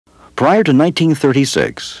Prior to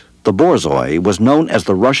 1936, the Borzoi was known as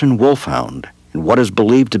the Russian wolfhound in what is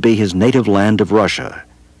believed to be his native land of Russia.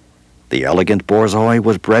 The elegant Borzoi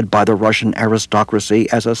was bred by the Russian aristocracy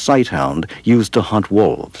as a sighthound used to hunt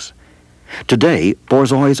wolves. Today,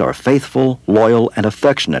 Borzois are faithful, loyal, and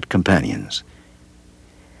affectionate companions.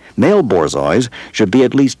 Male Borzois should be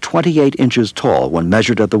at least 28 inches tall when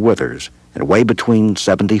measured at the withers and weigh between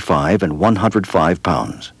 75 and 105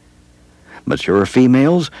 pounds. Mature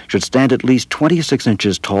females should stand at least 26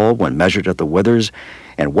 inches tall when measured at the withers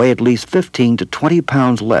and weigh at least 15 to 20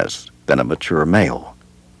 pounds less than a mature male.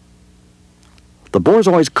 The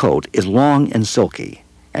Borzoi's coat is long and silky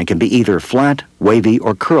and can be either flat, wavy,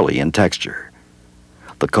 or curly in texture.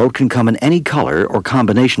 The coat can come in any color or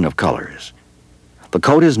combination of colors. The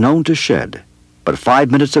coat is known to shed, but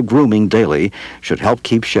 5 minutes of grooming daily should help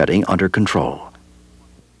keep shedding under control.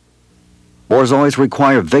 Borzois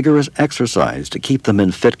require vigorous exercise to keep them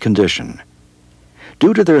in fit condition.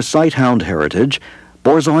 Due to their sighthound heritage,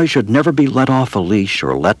 Borzoi should never be let off a leash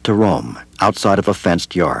or let to roam outside of a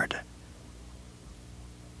fenced yard.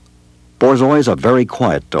 Borzois are very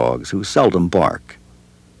quiet dogs who seldom bark.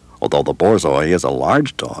 Although the Borzoi is a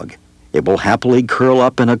large dog, it will happily curl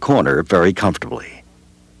up in a corner very comfortably.